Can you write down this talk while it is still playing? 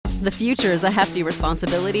The future is a hefty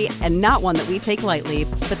responsibility and not one that we take lightly,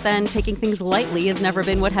 but then taking things lightly has never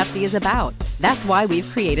been what Hefty is about. That's why we've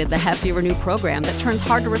created the Hefty Renew program that turns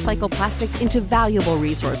hard-to-recycle plastics into valuable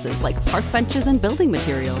resources like park benches and building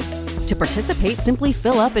materials. To participate, simply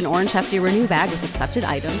fill up an orange Hefty Renew bag with accepted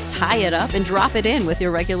items, tie it up, and drop it in with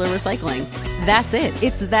your regular recycling. That's it.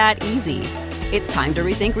 It's that easy. It's time to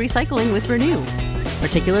rethink recycling with Renew.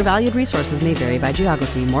 Particular valued resources may vary by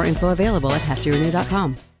geography. More info available at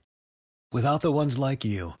heftyrenew.com. Without the ones like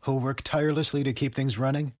you, who work tirelessly to keep things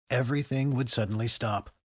running, everything would suddenly stop.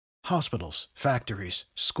 Hospitals, factories,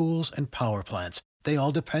 schools, and power plants, they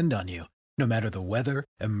all depend on you. No matter the weather,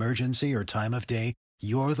 emergency, or time of day,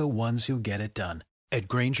 you're the ones who get it done. At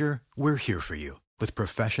Grainger, we're here for you with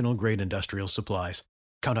professional-grade industrial supplies.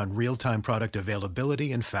 Count on real-time product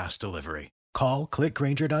availability and fast delivery. Call, click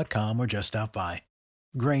Grainger.com, or just stop by.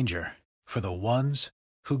 Grainger, for the ones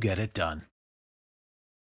who get it done.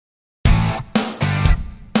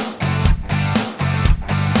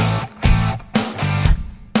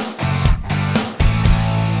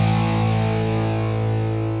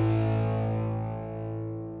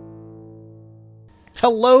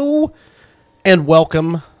 Hello and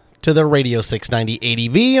welcome to the Radio 690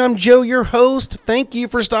 ADV. I'm Joe, your host. Thank you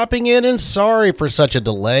for stopping in, and sorry for such a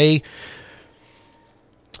delay.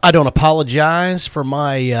 I don't apologize for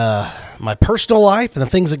my my personal life and the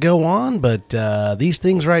things that go on, but these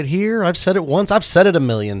things right here, I've said it once, I've said it a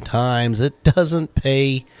million times. It doesn't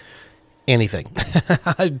pay anything.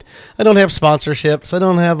 I don't have sponsorships. I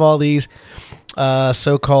don't have all these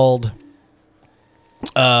so-called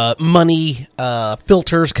money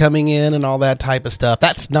filters coming in and all that type of stuff.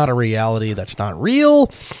 That's not a reality. That's not real.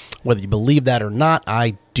 Whether you believe that or not,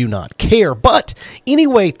 I do not care. But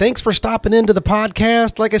anyway, thanks for stopping into the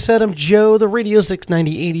podcast. Like I said, I'm Joe, the Radio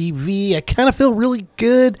 690 ADV. I kind of feel really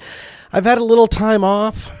good. I've had a little time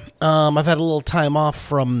off. I've had a little time off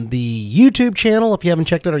from the YouTube channel. If you haven't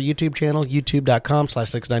checked out our YouTube channel,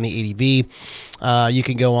 youtube.com/690ADV, you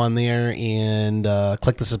can go on there and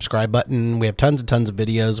click the subscribe button. We have tons and tons of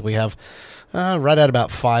videos. We have right at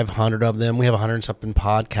about 500 of them. We have 100-something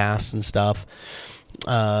podcasts and stuff.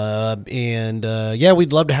 Yeah,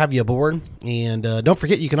 we'd love to have you aboard. And don't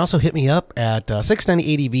forget, you can also hit me up at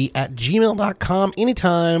 690ADV@gmail.com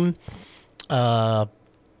anytime,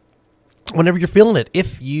 whenever you're feeling it,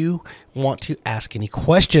 if you want to ask any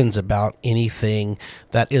questions about anything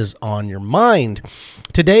that is on your mind.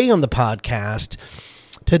 Today on the podcast,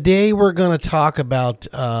 we're going to talk about,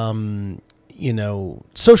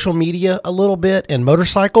 social media a little bit and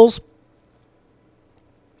motorcycles,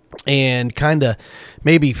 and kind of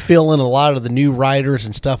maybe fill in a lot of the new riders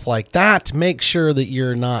and stuff like that to make sure that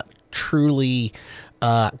you're not truly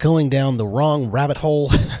going down the wrong rabbit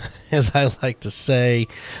hole. As I like to say,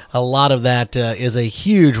 a lot of that is a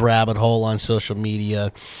huge rabbit hole on social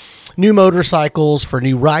media. New motorcycles for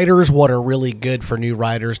new riders, what are really good for new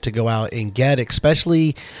riders to go out and get,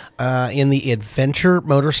 especially in the adventure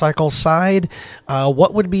motorcycle side.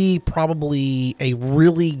 What would be probably a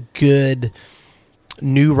really good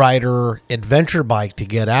new rider adventure bike to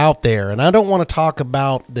get out there? And I don't want to talk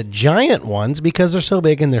about the giant ones because they're so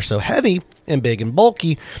big and they're so heavy and big and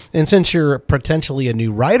bulky. And since you're potentially a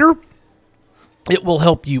new rider, it will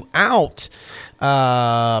help you out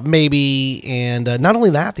maybe. And not only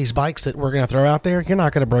that, these bikes that we're going to throw out there, you're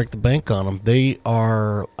not going to break the bank on them. They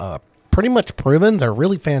are pretty much proven. They're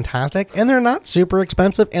really fantastic, and they're not super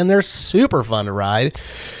expensive, and they're super fun to ride.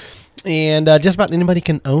 And just about anybody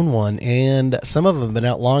can own one. And some of them have been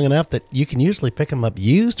out long enough that you can usually pick them up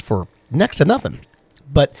used for next to nothing.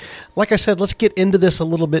 But like I said, let's get into this a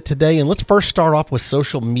little bit today. And let's first start off with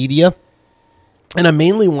social media. And I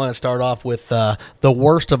mainly want to start off with the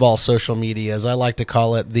worst of all social media, as I like to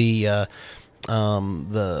call it, the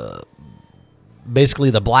basically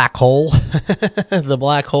the black hole, the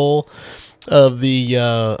black hole of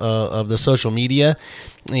the social media.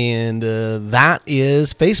 And that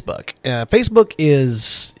is Facebook. Facebook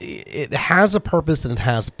it has a purpose and it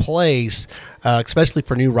has a place, especially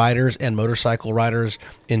for new riders and motorcycle riders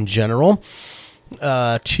in general,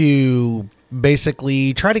 to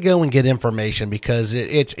basically try to go and get information, because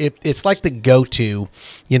it's like the go-to,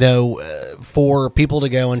 for people to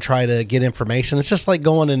go and try to get information. It's just like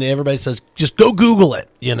going and everybody says, just go Google it,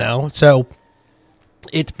 So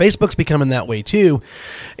Facebook's becoming that way too.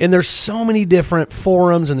 And there's so many different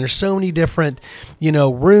forums, and there's so many different,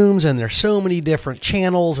 rooms, and there's so many different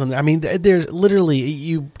channels. And I mean, there's literally,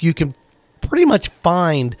 you can pretty much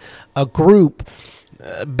find a group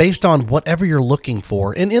based on whatever you're looking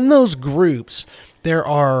for. And in those groups, there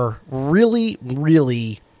are really,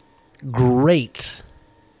 really great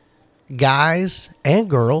guys and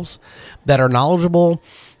girls that are knowledgeable,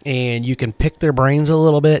 and you can pick their brains a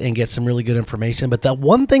little bit and get some really good information. But the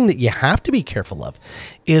one thing that you have to be careful of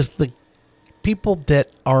is the people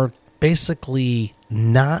that are basically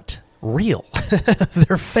not real.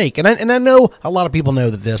 They're fake. And I know a lot of people know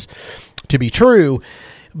that this to be true,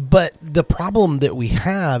 but the problem that we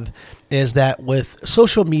have is that with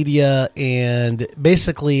social media, and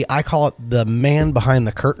basically I call it the man behind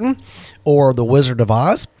the curtain or the Wizard of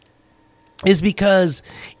Oz, is because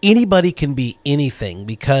anybody can be anything.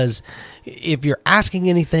 Because if you're asking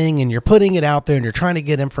anything and you're putting it out there and you're trying to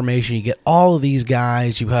get information, you get all of these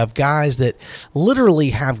guys. You have guys that literally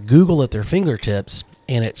have Google at their fingertips,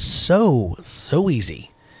 and it's so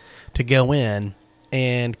easy to go in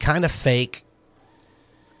and kind of fake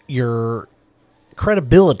your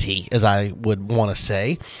credibility, as I would want to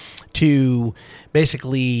say, to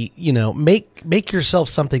basically, make yourself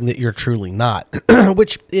something that you're truly not.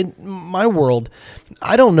 Which in my world,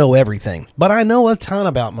 I don't know everything, but I know a ton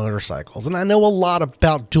about motorcycles, and I know a lot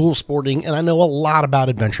about dual sporting, and I know a lot about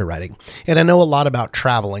adventure riding, and I know a lot about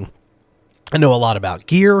traveling. I know a lot about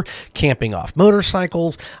gear, camping off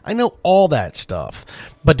motorcycles. I know all that stuff.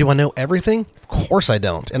 But do I know everything? Of course I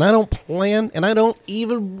don't. And I don't plan, and I don't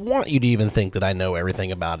even want you to even think that I know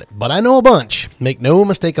everything about it. But I know a bunch. Make no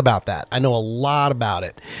mistake about that. I know a lot about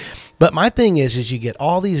it. But my thing is you get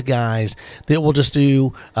all these guys that will just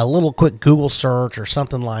do a little quick Google search or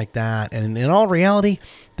something like that. And in all reality,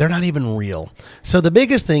 they're not even real. So the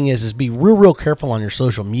biggest thing is be real careful on your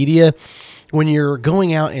social media when you're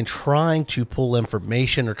going out and trying to pull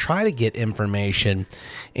information or try to get information,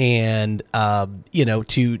 and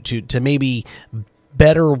to maybe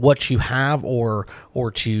better what you have, or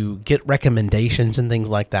to get recommendations and things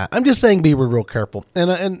like that. I'm just saying be real careful.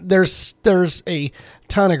 And there's a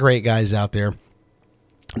ton of great guys out there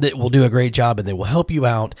that will do a great job, and they will help you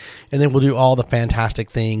out, and then will do all the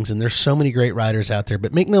fantastic things. And there's so many great riders out there.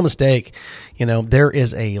 But make no mistake, there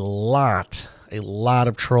is a lot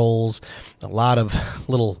of trolls, a lot of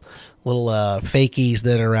little fakies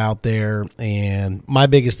that are out there. And my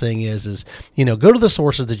biggest thing is go to the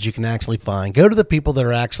sources that you can actually find. Go to the people that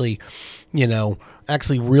are actually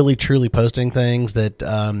really truly posting things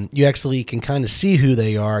that you actually can kind of see who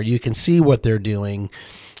they are. You can see what they're doing,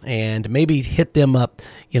 and maybe hit them up,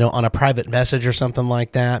 on a private message or something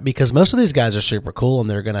like that, because most of these guys are super cool and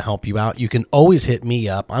they're going to help you out. You can always hit me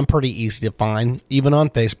up. I'm pretty easy to find, even on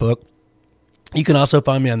Facebook. You can also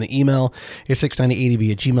find me on the email, it's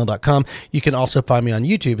 690adb@gmail.com. You can also find me on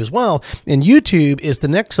YouTube as well. And YouTube is the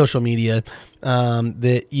next social media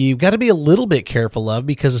that you've got to be a little bit careful of,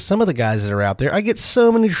 because of some of the guys that are out there. I get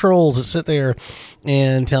so many trolls that sit there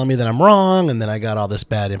and tell me that I'm wrong, and then I got all this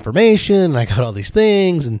bad information, and I got all these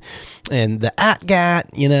things, and the @gat,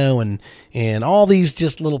 and all these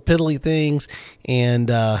just little piddly things. And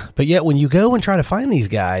but yet when you go and try to find these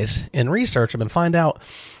guys and research them and find out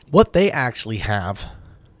what they actually have,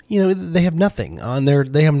 they have nothing on there.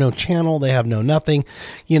 They have no channel. They have no nothing.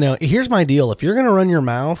 Here's my deal. If you're going to run your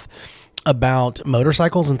mouth about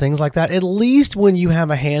motorcycles and things like that, at least when you have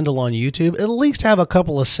a handle on YouTube, at least have a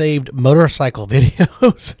couple of saved motorcycle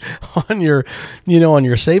videos on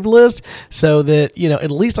your saved list, so that,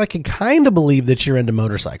 at least I can kind of believe that you're into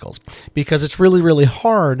motorcycles, because it's really, really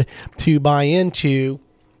hard to buy into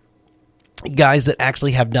guys that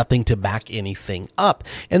actually have nothing to back anything up.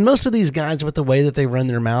 And most of these guys, with the way that they run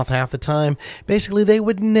their mouth half the time, basically they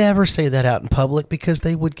would never say that out in public, because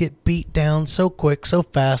they would get beat down so quick, so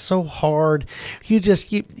fast, so hard. Here's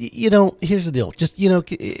the deal. Just,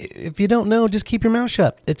 if you don't know, just keep your mouth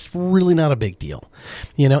shut. It's really not a big deal,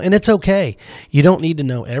 and it's okay. You don't need to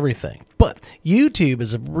know everything. But YouTube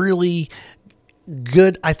is a really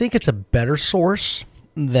good, I think it's a better source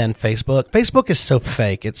than Facebook. Facebook is so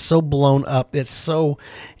fake. It's so blown up. It's so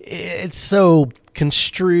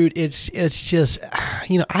construed. It's just,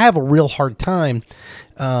 I have a real hard time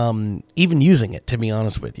even using it, to be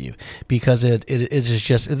honest with you, because it is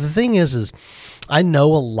just, the thing is I know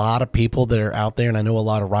a lot of people that are out there, and I know a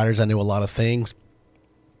lot of riders. I know a lot of things.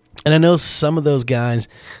 And I know some of those guys,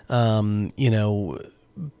 they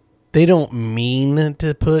don't mean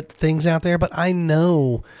to put things out there, but I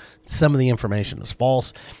know some of the information is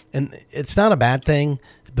false, and it's not a bad thing.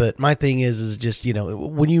 But my thing is just,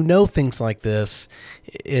 when you know things like this,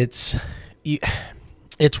 it's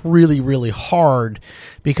really, really hard,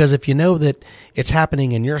 because if you know that it's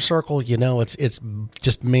happening in your circle, it's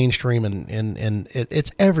just mainstream, and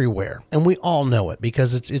it's everywhere, and we all know it,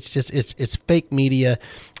 because it's fake media.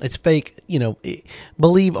 It's fake,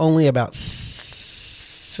 believe only about,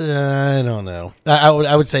 I don't know.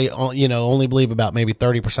 I would say, only believe about maybe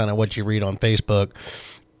 30% of what you read on Facebook.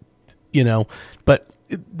 But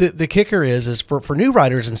the kicker is for new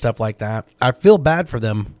riders and stuff like that, I feel bad for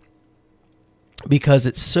them because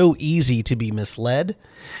it's so easy to be misled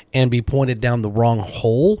and be pointed down the wrong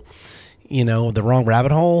hole, the wrong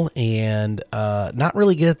rabbit hole, and not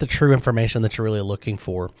really get the true information that you're really looking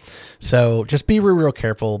for. So just be real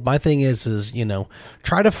careful. My thing is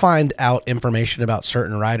try to find out information about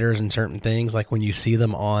certain riders and certain things, like when you see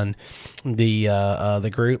them on the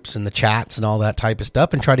groups and the chats and all that type of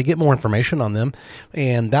stuff, and try to get more information on them.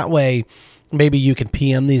 And that way, maybe you can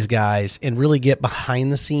PM these guys and really get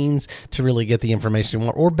behind the scenes to really get the information.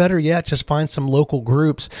 Or better yet, just find some local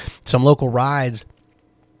groups, some local rides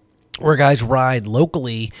where guys ride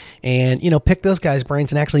locally, and pick those guys'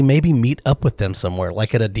 brains and actually maybe meet up with them somewhere,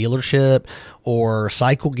 like at a dealership or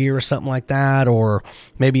Cycle Gear or something like that, or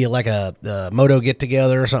maybe like a moto get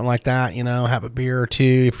together or something like that. Have a beer or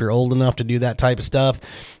two if you're old enough to do that type of stuff,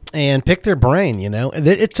 and pick their brain.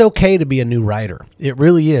 It's okay to be a new rider. It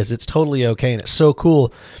really is. It's totally okay, and it's so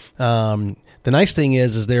cool. The nice thing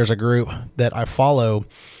is there's a group that I follow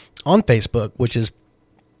on Facebook, which is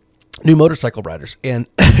New Motorcycle Riders, and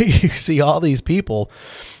you see all these people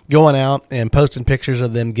going out and posting pictures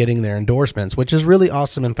of them getting their endorsements, which is really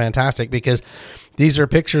awesome and fantastic, because these are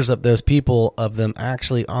pictures of those people, of them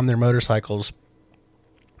actually on their motorcycles,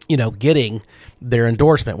 getting their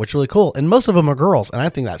endorsement, which is really cool. And most of them are girls, and I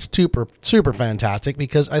think that's super, super fantastic,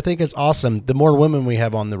 because I think it's awesome the more women we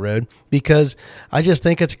have on the road, because I just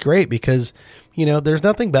think it's great, because there's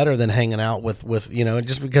nothing better than hanging out with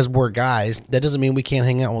just because we're guys, that doesn't mean we can't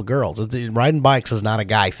hang out with girls. Riding bikes is not a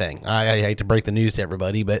guy thing. I hate to break the news to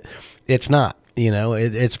everybody, but it's not.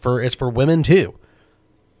 It's for women too.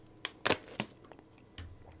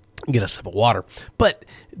 Get a sip of water. But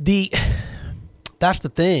that's the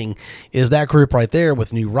thing, is that group right there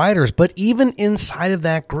with new riders. But even inside of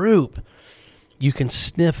that group, you can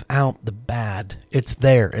sniff out the bad. It's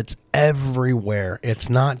there. It's everywhere. It's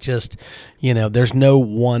not just, there's no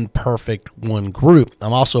one perfect one group.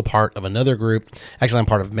 I'm also part of another group. Actually, I'm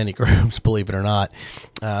part of many groups, believe it or not.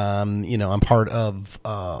 I'm part of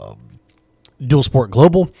Dual Sport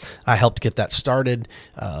Global. I helped get that started.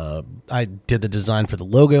 I did the design for the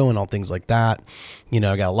logo and all things like that. I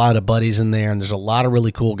got a lot of buddies in there, and there's a lot of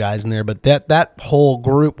really cool guys in there. But that whole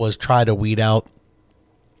group was try to weed out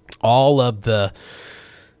all of the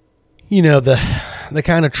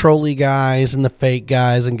kind of trolley guys and the fake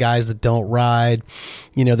guys and guys that don't ride.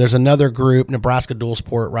 There's another group, Nebraska Dual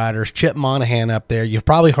Sport Riders, Chip Monahan up there. You've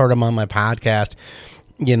probably heard him on my podcast.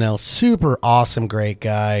 Super awesome, great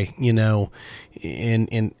guy,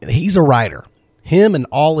 and he's a rider. Him and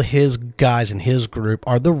all of his guys in his group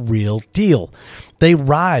are the real deal. They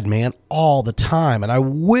ride, man, all the time. And I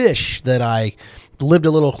wish that I lived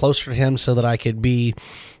a little closer to him so that I could be,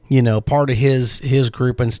 part of his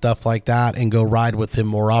group and stuff like that, and go ride with him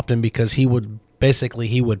more often, because he would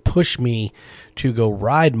push me to go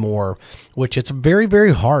ride more, which it's very,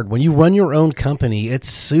 very hard. When you run your own company, it's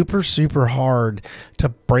super, super hard to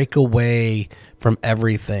break away from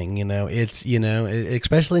everything. It's,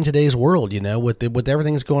 especially in today's world, with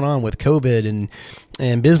everything that's going on with COVID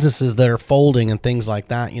and businesses that are folding and things like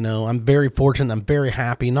that. I'm very fortunate. I'm very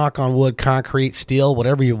happy. Knock on wood, concrete, steel,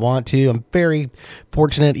 whatever you want to. I'm very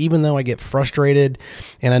fortunate, even though I get frustrated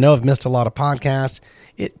and I know I've missed a lot of podcasts.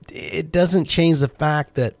 It doesn't change the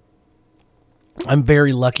fact that I'm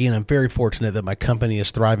very lucky and I'm very fortunate that my company is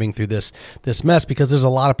thriving through this mess, because there's a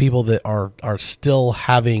lot of people that are still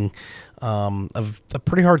having a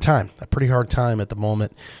pretty hard time at the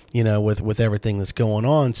moment, with everything that's going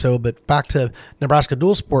on. So, but back to Nebraska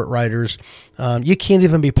Dual Sport Riders, you can't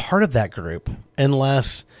even be part of that group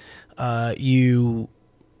unless you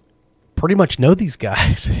pretty much know these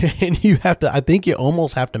guys, and I think you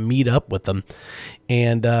almost have to meet up with them,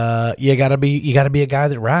 and you gotta be a guy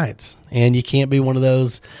that rides, and you can't be one of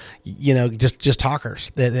those, just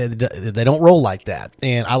talkers. They don't roll like that,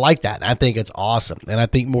 and I like that. I think it's awesome, and I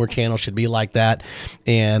think more channels should be like that,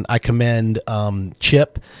 and I commend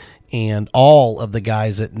Chip and all of the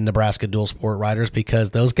guys at Nebraska Dual Sport Riders,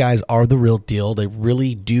 because those guys are the real deal. They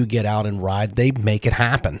really do get out and ride. They make it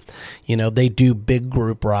happen. They do big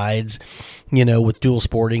group rides, with dual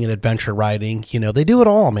sporting and adventure riding. They do it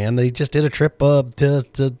all, man. They just did a trip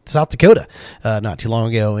to South Dakota not too long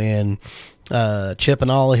ago, and Chip and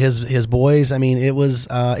all of his boys. I mean,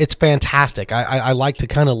 it's fantastic. I like to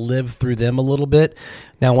kind of live through them a little bit.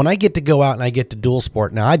 Now, when I get to go out and I get to dual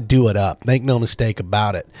sport, now I do it up. Make no mistake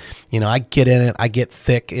about it. I get in it. I get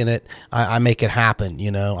thick in it. I make it happen.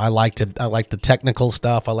 I like the technical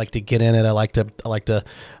stuff. I like to get in it. I like to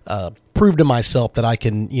prove to myself that I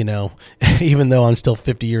can, even though I'm still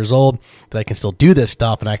 50 years old, that I can still do this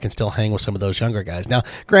stuff and I can still hang with some of those younger guys. Now,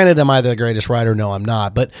 granted, am I the greatest writer? No, I'm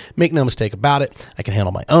not. But make no mistake about it, I can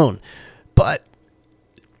handle my own. But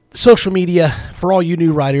social media, for all you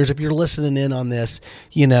new writers, if you're listening in on this,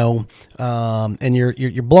 and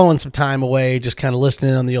you're blowing some time away, just kind of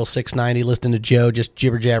listening on the old 690, listening to Joe just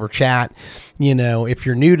jibber jabber chat. If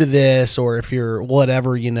you're new to this, or if you're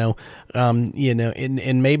whatever, and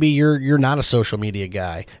maybe you're not a social media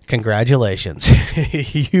guy, congratulations,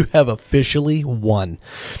 you have officially won,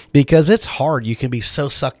 because it's hard. You can be so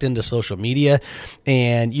sucked into social media,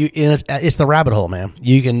 and it's the rabbit hole, man.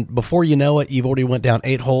 You can, before you know it, you've already went down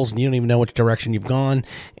 8 holes and you don't even know which direction you've gone,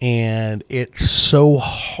 and it's so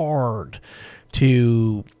hard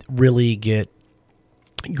to really get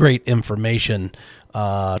great information,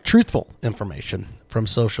 truthful information from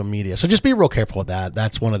social media. So just be real careful with that.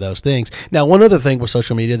 That's one of those things. Now, one other thing with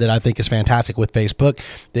social media that I think is fantastic with Facebook,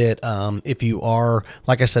 that if you are,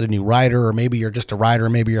 like I said, a new writer, or maybe you're just a writer,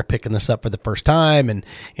 maybe you're picking this up for the first time,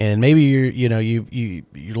 and maybe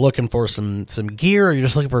you're looking for some gear, or you're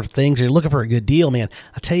just looking for things, or you're looking for a good deal, man.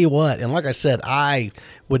 I tell you what, and like I said, I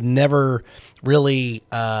would never really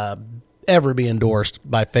ever be endorsed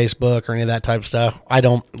by Facebook or any of that type of stuff. I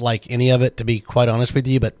don't like any of it, to be quite honest with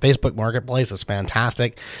you, but Facebook Marketplace is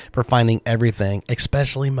fantastic for finding everything,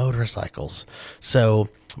 especially motorcycles. So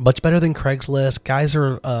much better than Craigslist. Guys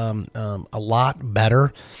are a lot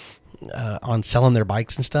better on selling their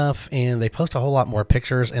bikes and stuff, and they post a whole lot more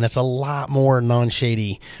pictures, and it's a lot more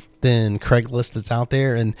non-shady than Craigslist that's out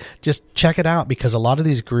there. And just check it out, because a lot of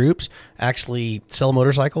these groups actually sell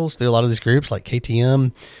motorcycles. There are a lot of these groups like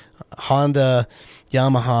KTM, Honda,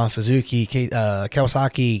 Yamaha, Suzuki,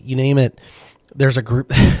 Kawasaki, you name it. There's a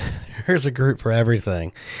group. There's a group for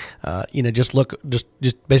everything. Just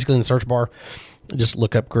basically in the search bar, just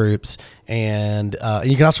look up groups, and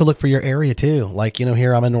you can also look for your area too. Like,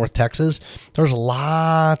 here I'm in North Texas. There's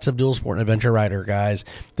lots of dual sport and adventure rider guys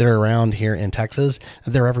that are around here in Texas.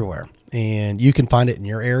 They're everywhere, and you can find it in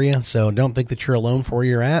your area. So don't think that you're alone for where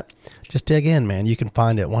you're at. Just dig in, man. You can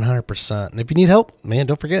find it 100%. And if you need help, man,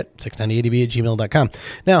 don't forget 690adb@gmail.com.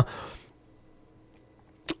 Now,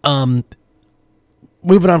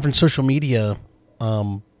 moving on from social media,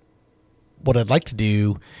 what I'd like to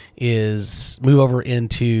do is move over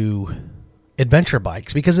into adventure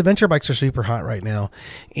bikes, because adventure bikes are super hot right now,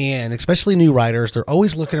 and especially new riders, they're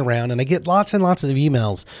always looking around, and I get lots and lots of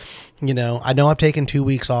emails. I know I've taken 2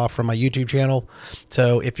 weeks off from my YouTube channel,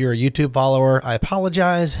 so if you're a YouTube follower, I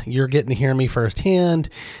apologize. You're getting to hear me firsthand,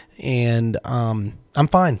 and I'm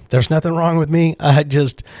fine. There's nothing wrong with me. I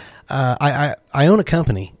just I own a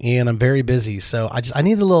company, and I'm very busy, so I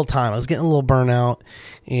needed a little time. I was getting a little burnout,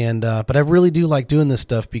 and but I really do like doing this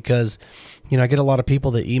stuff, because I get a lot of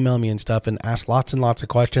people that email me and stuff and ask lots and lots of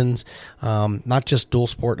questions, not just dual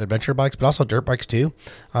sport and adventure bikes, but also dirt bikes too.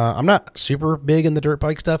 I'm not super big in the dirt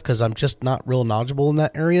bike stuff, because I'm just not real knowledgeable in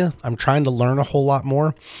that area. I'm trying to learn a whole lot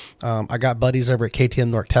more. I got buddies over at KTM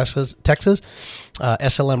North Texas,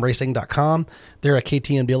 SLMracing.com. They're a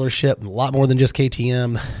KTM dealership, a lot more than just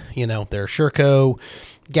KTM. They're Sherco,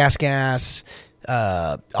 Gas,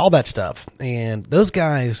 all that stuff. And those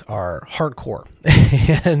guys are hardcore,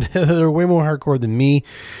 and they're way more hardcore than me.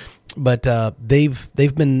 But they've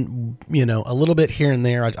been, a little bit here and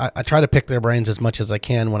there. I try to pick their brains as much as I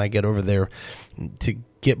can when I get over there to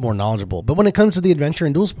get more knowledgeable. But when it comes to the adventure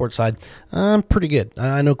and dual sport side, I'm pretty good.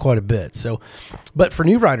 I know quite a bit. So, but for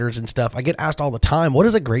new riders and stuff, I get asked all the time, what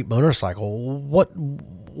is a great motorcycle?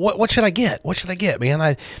 What should I get? What should I get, man?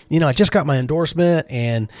 I just got my endorsement,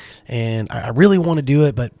 and I really want to do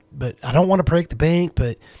it, but I don't want to break the bank,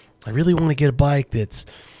 but I really want to get a bike that's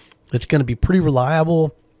going to be pretty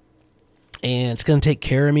reliable, and it's going to take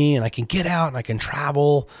care of me, and I can get out and I can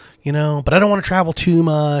travel, but I don't want to travel too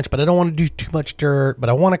much, but I don't want to do too much dirt, but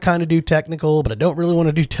I want to kind of do technical, but I don't really want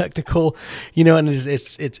to do technical, and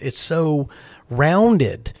it's so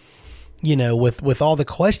rounded, with all the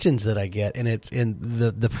questions that I get. And it's in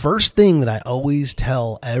the first thing that I always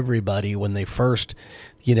tell everybody when they first,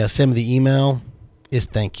 send me the email is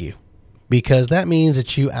thank you, because that means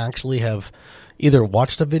that you actually have either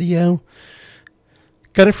watched a video,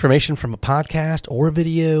 got information from a podcast or a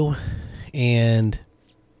video, and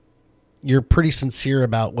you're pretty sincere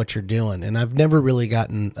about what you're doing. And I've never really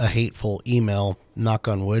gotten a hateful email, knock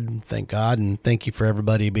on wood, thank God, and thank you for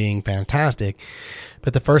everybody being fantastic.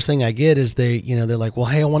 But the first thing I get is they're like, well,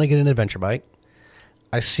 hey, I want to get an adventure bike.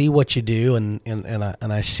 I see what you do, and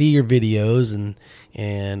I see your videos,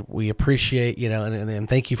 and we appreciate, and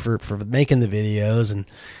thank you for making the videos,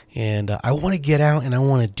 and I want to get out and I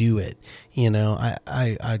want to do it.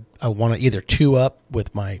 I want to either two up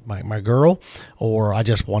with my girl, or I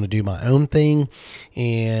just want to do my own thing.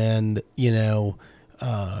 And,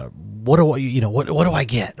 what do I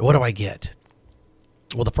get? What do I get?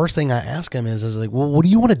 Well, the first thing I ask him is like, well, what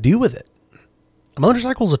do you want to do with it? A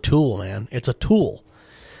motorcycle's a tool, man. It's a tool.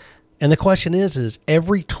 And the question is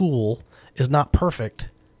every tool is not perfect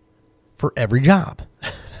for every job.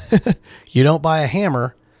 You don't buy a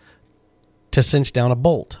hammer to cinch down a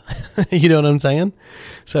bolt. You know what I'm saying?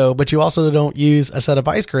 So, but you also don't use a set of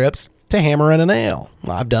vice grips to hammer in a nail.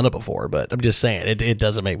 Well, I've done it before, but I'm just saying it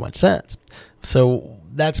doesn't make much sense. So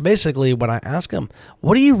that's basically when I ask them,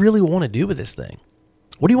 what do you really want to do with this thing?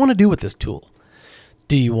 What do you want to do with this tool?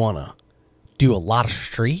 Do you want to do a lot of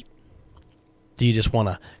street? Do you just want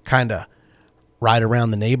to kind of ride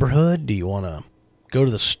around the neighborhood? Do you want to go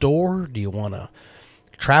to the store? Do you want to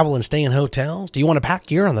travel and stay in hotels? Do you want to pack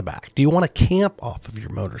gear on the back? Do you want to camp off of your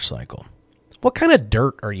motorcycle? What kind of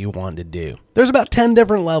dirt are you wanting to do? There's about 10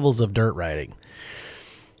 different levels of dirt riding.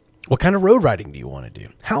 What kind of road riding do you want to do?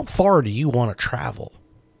 How far do you want to travel?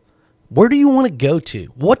 Where do you want to go to?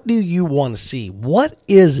 What do you want to see? What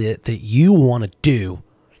is it that you want to do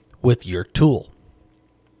with your tool?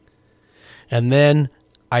 And then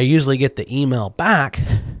I usually get the email back.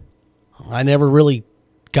 I never really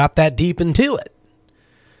got that deep into it.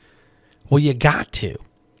 Well, you got to.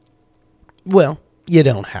 Well, you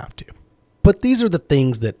don't have to. But these are the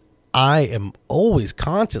things that I am always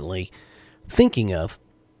constantly thinking of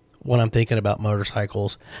when I'm thinking about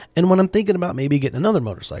motorcycles and when I'm thinking about maybe getting another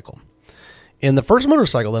motorcycle. And the first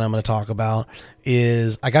motorcycle that I'm going to talk about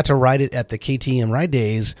is I got to ride it at the KTM Ride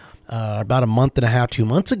Days about a month and a half, 2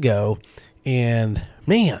 months ago. And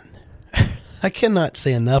man, I cannot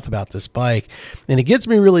say enough about this bike. And it gets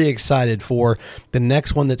me really excited for the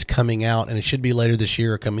next one that's coming out. And it should be later this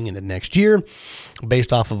year or coming into next year,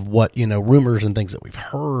 based off of what, rumors and things that we've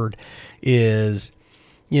heard is,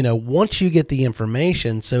 once you get the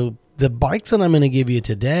information. So the bikes that I'm going to give you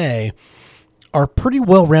today are pretty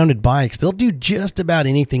well-rounded bikes. They'll do just about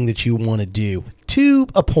anything that you want to do to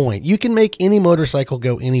a point. You can make any motorcycle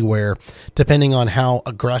go anywhere depending on how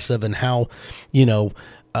aggressive and how,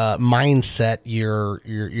 mindset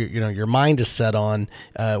your mind is set on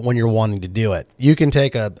when you're wanting to do it. You can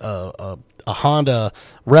take a Honda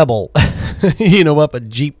Rebel, up a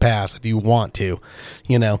Jeep Pass if you want to,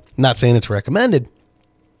 not saying it's recommended,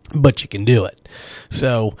 but you can do it.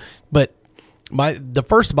 So, but the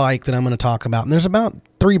first bike that I'm going to talk about, and there's about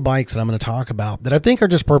 3 bikes that I'm going to talk about that I think are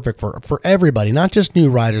just perfect for everybody, not just new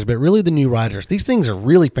riders, but really the new riders. These things are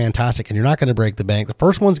really fantastic, and you're not going to break the bank. The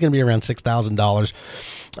first one's going to be around $6,000,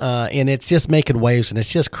 and it's just making waves, and it's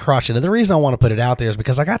just crushing. And the reason I want to put it out there is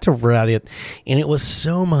because I got to ride it, and it was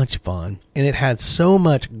so much fun, and it had so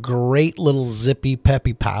much great little zippy,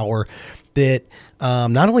 peppy power that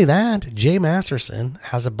not only that, Jay Masterson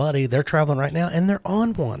has a buddy. They're traveling right now, and they're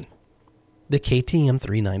on one. The KTM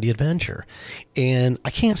 390 Adventure. And I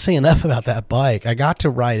can't say enough about that bike. I got to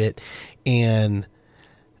ride it and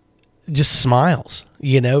just smiles.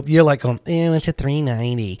 You're like, it's a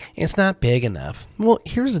 390. It's not big enough. Well,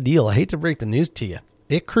 here's the deal. I hate to break the news to you.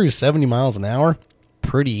 It cruised 70 miles an hour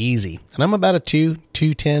pretty easy. And I'm about a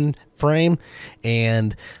 210 frame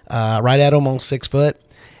and right at almost 6 foot.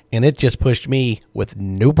 And it just pushed me with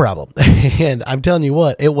no problem. And I'm telling you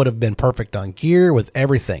what, it would have been perfect on gear with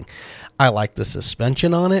everything. I like the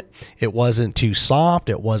suspension on it. It wasn't too soft.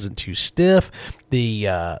 It wasn't too stiff.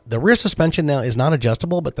 The rear suspension now is not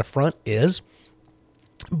adjustable, but the front is.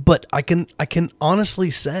 But I can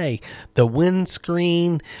honestly say the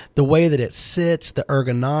windscreen, the way that it sits, the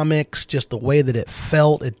ergonomics, just the way that it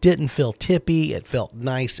felt, it didn't feel tippy. It felt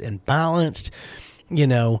nice and balanced.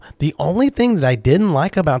 The only thing that I didn't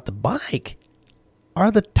like about the bike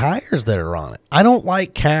are the tires that are on it. I don't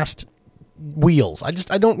like cast wheels.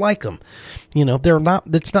 I don't like them.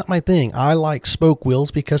 That's not my thing. I like spoke wheels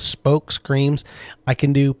because spoke screams I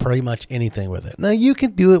can do pretty much anything with it. Now you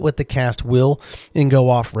can do it with the cast wheel and go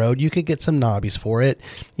off road. You could get some knobbies for it.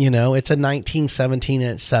 It's a 19-17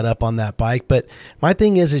 inch setup on that bike. But my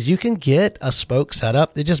thing is you can get a spoke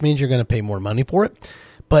setup. It just means you're going to pay more money for it.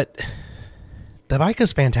 But the bike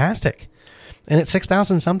is fantastic. And it's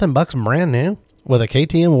 $6,000 something brand new with a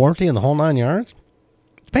KTM warranty and the whole 9 yards.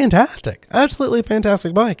 fantastic, absolutely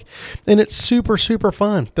fantastic bike. And it's super, super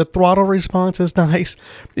fun. The throttle response is nice.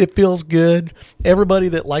 It feels good. Everybody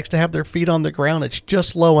that likes to have their feet on the ground, it's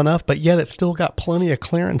just low enough, but yet it's still got plenty of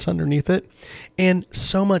clearance underneath it. And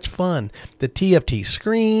so much fun. The TFT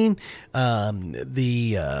screen, I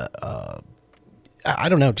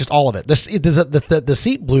don't know, just all of it. The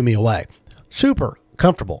seat blew me away. Super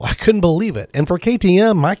comfortable. I couldn't believe it. And for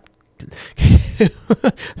KTM, my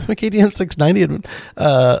KTM 690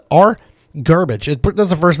 are garbage. That's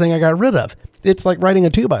the first thing I got rid of. It's like riding a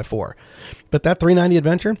 2x4. But that 390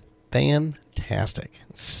 Adventure, fantastic.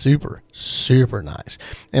 Super, super nice.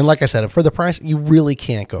 And like I said, for the price, you really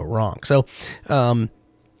can't go wrong. So,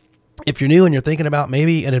 if you're new and you're thinking about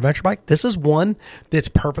maybe an adventure bike, this is one that's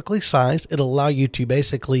perfectly sized. It'll allow you to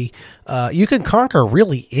basically, you can conquer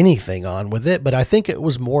really anything on with it, but I think it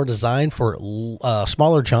was more designed for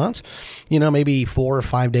smaller jaunts, maybe 4 or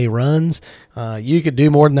 5 day runs. You could do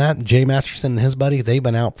more than that. Jay Masterson and his buddy, they've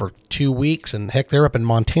been out for 2 weeks, and heck, they're up in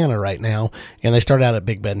Montana right now, and they started out at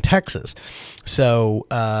Big Bend, Texas. So,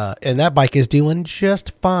 and that bike is doing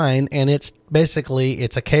just fine, and it's a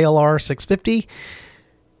KLR 650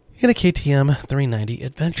 in a KTM 390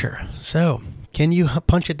 Adventure. So, can you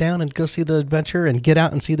punch it down and go see the adventure and get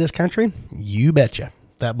out and see this country? You betcha.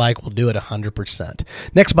 That bike will do it 100%.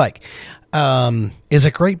 Next bike is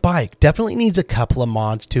a great bike. Definitely needs a couple of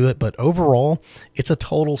mods to it, but overall, it's a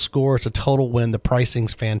total score. It's a total win. The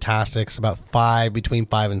pricing's fantastic. It's about between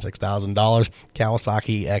 $5,000 and $6,000.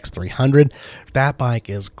 Kawasaki X300. That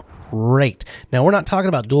bike is great. Now, we're not talking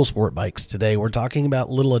about dual sport bikes today. We're talking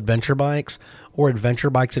about little adventure bikes, or adventure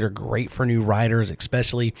bikes that are great for new riders,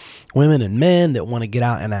 especially women and men that want to get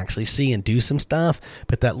out and actually see and do some stuff.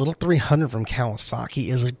 But that little 300 from Kawasaki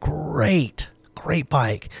is a great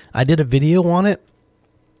bike. I did a video on it,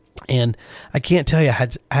 and I can't tell you, I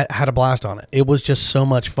had a blast on it. It was just so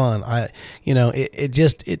much fun. It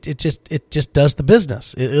just does the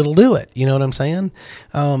business. It'll do it. You know what I'm saying?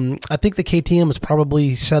 I think the KTM is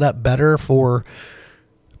probably set up better for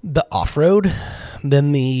the off-road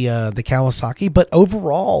than the Kawasaki, but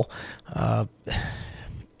overall,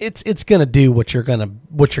 it's going to do what your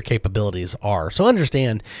capabilities are. So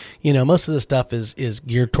understand, most of the stuff is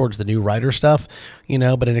geared towards the new rider stuff,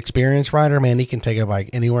 but an experienced rider, man, he can take a bike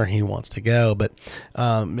anywhere he wants to go. But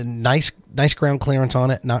nice ground clearance on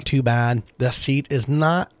it, not too bad. The seat is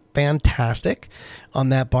not fantastic on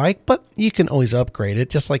that bike, but you can always upgrade it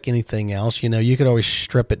just like anything else. You could always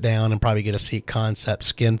strip it down and probably get a seat concept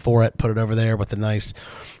skin for it, put it over there with a nice,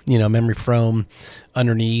 memory foam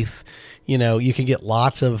underneath. You can get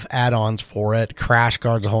lots of add-ons for it, crash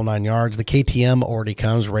guards, the whole 9 yards. The KTM already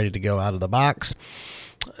comes ready to go out of the box.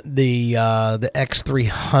 The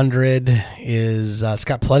X300 is it's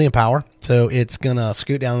got plenty of power, so it's gonna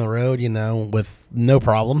scoot down the road, with no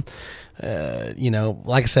problem.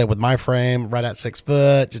 Like I said, with my frame, right at 6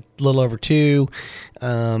 foot, just a little over 2.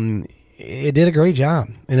 It did a great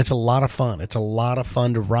job, and it's a lot of fun. It's a lot of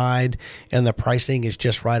fun to ride, and the pricing is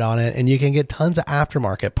just right on it. And you can get tons of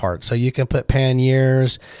aftermarket parts, so you can put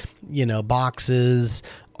panniers, boxes,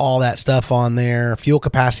 all that stuff on there. Fuel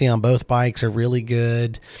capacity on both bikes are really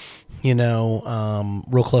good,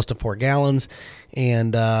 real close to 4 gallons.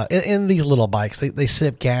 And these little bikes, they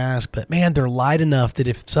sip gas, but man, they're light enough that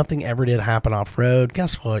if something ever did happen off road,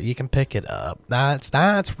 guess what? You can pick it up.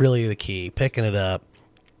 That's really the key, picking it up.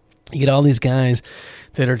 You get all these guys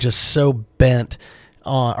that are just so bent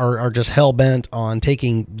on, or are just hell bent on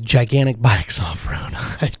taking gigantic bikes off road.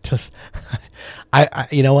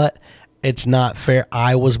 You know what? It's not fair.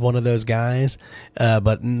 I was one of those guys,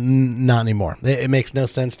 but not anymore. It makes no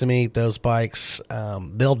sense to me. Those bikes,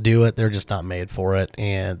 they'll do it. They're just not made for it,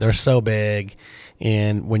 and they're so big.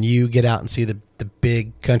 And when you get out and see the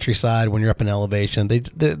big countryside, when you're up in elevation,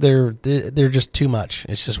 they're just too much.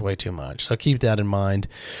 It's just way too much. So keep that in mind.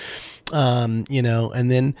 And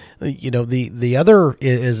then the other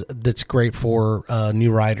is that's great for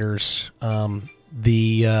new riders.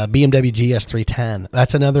 The BMW GS310.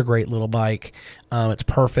 That's another great little bike. It's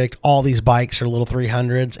perfect. All these bikes are little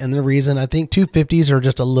 300s, and the reason I think 250s are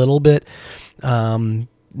just a little bit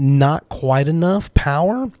not quite enough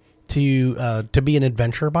power to be an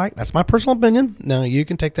adventure bike. That's my personal opinion. Now, you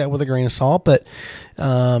can take that with a grain of salt, but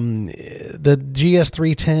the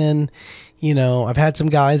GS310, I've had some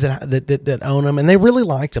guys that own them, and they really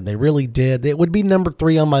liked them. They really did. It would be number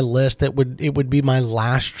 3 on my list. It would be my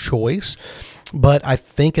last choice. But I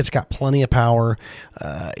think it's got plenty of power.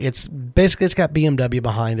 It's got BMW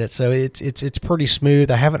behind it, so it's pretty smooth.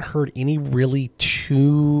 I haven't heard any really too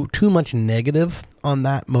too much negative on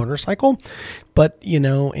that motorcycle, but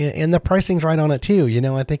and the pricing's right on it too.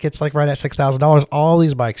 I think it's like right at $6,000. All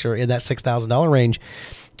these bikes are in that $6,000 range,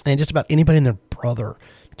 and just about anybody and their brother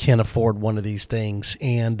can afford one of these things.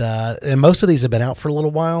 And most of these have been out for a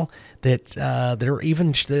little while. That they're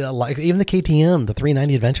even the KTM, the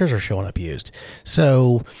 390 Adventures are showing up used.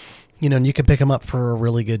 So, and you can pick them up for a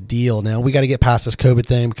really good deal. Now we got to get past this COVID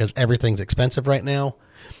thing because everything's expensive right now.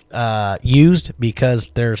 Used, because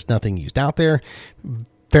there's nothing used out there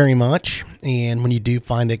very much. And when you do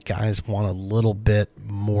find it, guys want a little bit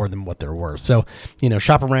more than what they're worth. So,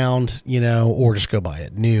 shop around, or just go buy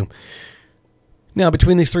it new. Now,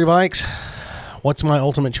 between these three bikes, what's my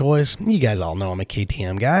ultimate choice? You guys all know I'm a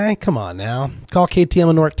KTM guy. Come on now. Call KTM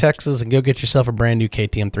in North Texas and go get yourself a brand new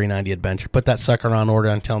KTM 390 Adventure. Put that sucker on order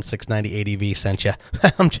and tell them 690 ADV sent you.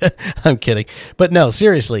 I'm kidding. But no,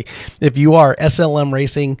 seriously, if you are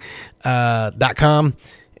slmracing.com,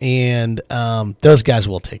 and those guys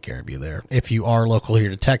will take care of you there. If you are local here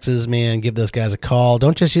to Texas, man, give those guys a call.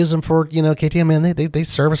 Don't just use them for, KTM, man. They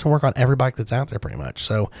service and work on every bike that's out there pretty much.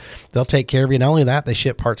 So they'll take care of you. Not only that, they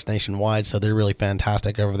ship parts nationwide, so they're really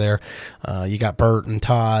fantastic over there. You got Bert and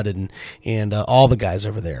Todd and all the guys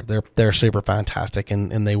over there. They're super fantastic,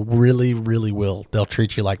 and they really, really will. They'll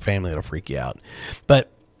treat you like family. It'll freak you out.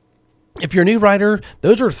 But if you're a new rider,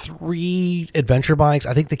 those are three adventure bikes.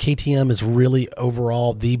 I think the KTM is really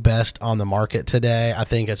overall the best on the market today. I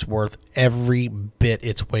think it's worth every bit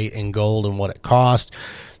its weight in gold and what it cost.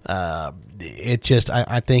 I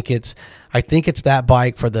think it's that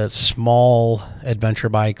bike for the small adventure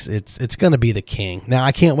bikes. It's going to be the king. Now,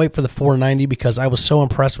 I can't wait for the 490 because I was so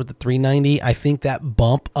impressed with the 390. I think that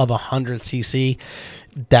bump of 100cc,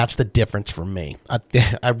 that's the difference for me.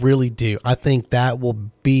 I really do. I think that will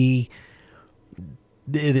be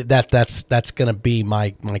that's going to be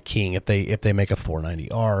my king if they make a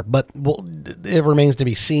 490R. But it remains to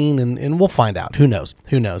be seen, and we'll find out. Who knows?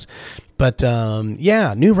 But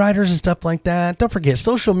new riders and stuff like that. Don't forget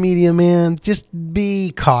social media, man. Just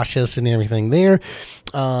be cautious and everything there.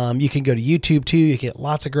 You can go to YouTube too. You get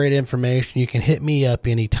lots of great information. You can hit me up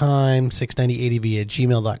anytime,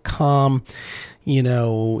 690adv@gmail.com.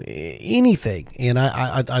 Anything. And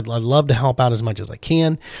I'd love to help out as much as I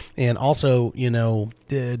can. And also,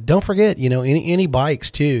 don't forget, any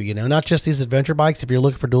bikes too, not just these adventure bikes. If you're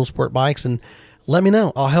looking for dual sport bikes, and let me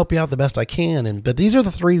know. I'll help you out the best I can. But these are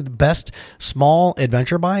the three best small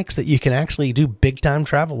adventure bikes that you can actually do big time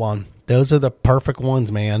travel on. Those are the perfect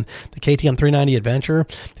ones, man. The KTM 390 Adventure,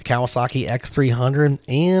 the Kawasaki X300,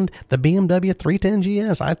 and the BMW 310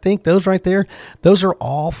 GS. I think those right there, those are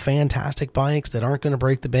all fantastic bikes that aren't going to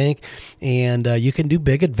break the bank, and you can do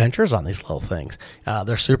big adventures on these little things.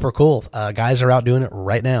 They're super cool. Guys are out doing it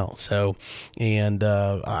right now. So, and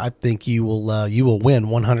I think you will win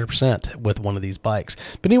 100% with one of these bikes.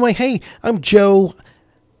 But anyway, hey, I'm Joe,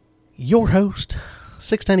 your host,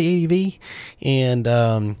 690 ADV, and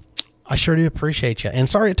I sure do appreciate you. And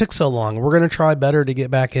sorry it took so long. We're going to try better to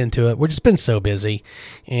get back into it. We've just been so busy.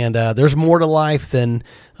 And there's more to life than,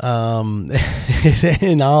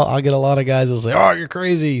 and I'll get a lot of guys that'll say, oh, you're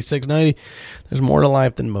crazy, 690. There's more to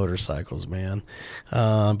life than motorcycles, man.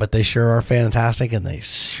 But they sure are fantastic, and they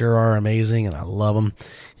sure are amazing, and I love them.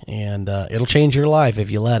 And it'll change your life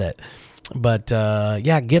if you let it. But,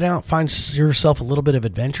 get out, find yourself a little bit of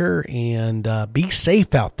adventure, and be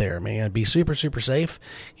safe out there, man. Be super, super safe.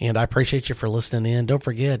 And I appreciate you for listening in. Don't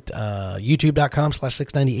forget,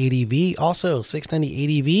 youtube.com/690ADV. Also,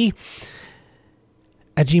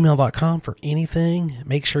 690ADV@gmail.com for anything.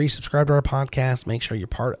 Make sure you subscribe to our podcast. Make sure you're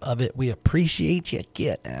part of it. We appreciate you.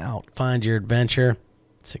 Get out. Find your adventure.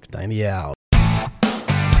 690 out.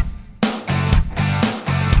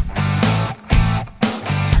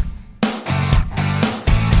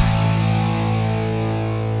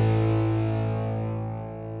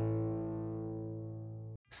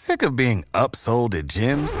 Sick of being upsold at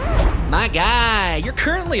gyms? My guy, you're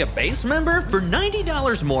currently a base member? For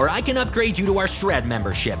 $90 more, I can upgrade you to our Shred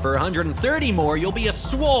membership. For $130 more, you'll be a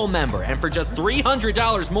Swole member. And for just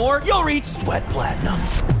 $300 more, you'll reach Sweat Platinum.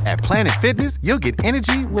 At Planet Fitness, you'll get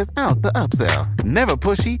energy without the upsell. Never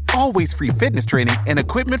pushy, always free fitness training and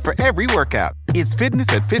equipment for every workout. It's fitness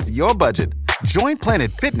that fits your budget. Join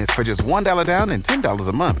Planet Fitness for just $1 down and $10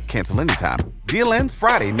 a month. Cancel anytime. Deal ends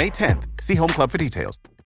Friday, May 10th. See Home Club for details.